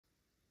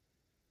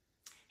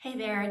Hey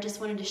there, I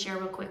just wanted to share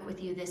real quick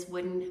with you this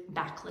wooden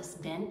backless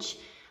bench.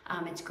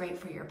 It's great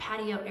for your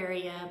patio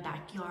area,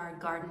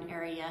 backyard, garden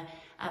area,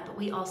 but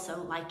we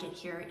also like it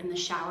here in the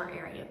shower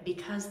area.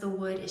 Because the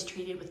wood is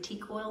treated with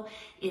teak oil,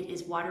 it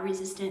is water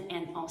resistant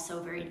and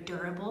also very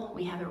durable.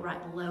 We have it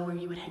right below where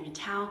you would hang a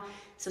towel,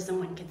 so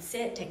someone can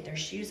sit, take their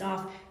shoes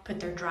off, put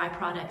their dry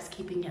products,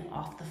 keeping it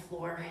off the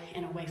floor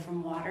and away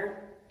from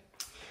water.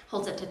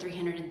 Holds up to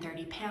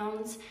 330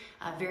 pounds,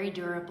 very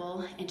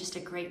durable, and just a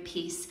great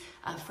piece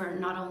for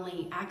not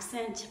only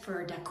accent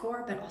for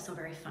decor, but also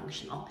very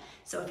functional.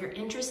 So if you're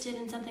interested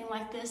in something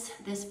like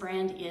this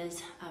brand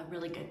is a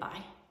really good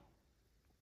buy.